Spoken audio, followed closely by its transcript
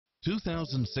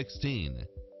2016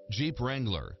 Jeep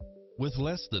Wrangler. With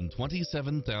less than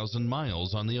 27,000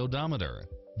 miles on the odometer,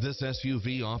 this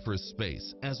SUV offers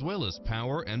space as well as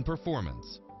power and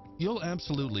performance. You'll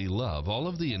absolutely love all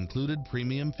of the included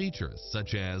premium features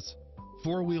such as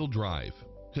four-wheel drive,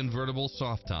 convertible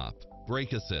soft top,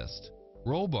 brake assist,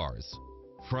 roll bars,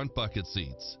 front bucket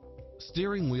seats,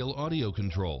 steering wheel audio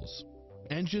controls,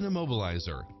 engine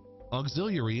immobilizer,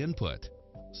 auxiliary input,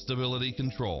 stability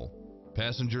control,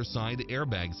 passenger side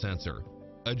airbag sensor,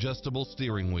 adjustable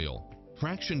steering wheel,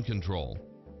 traction control,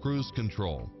 cruise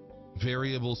control,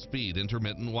 variable speed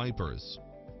intermittent wipers,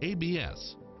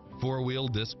 ABS, four-wheel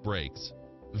disc brakes,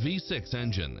 V6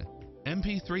 engine,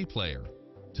 MP3 player,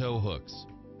 tow hooks,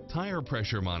 tire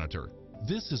pressure monitor.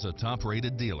 This is a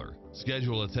top-rated dealer.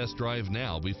 Schedule a test drive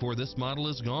now before this model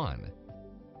is gone.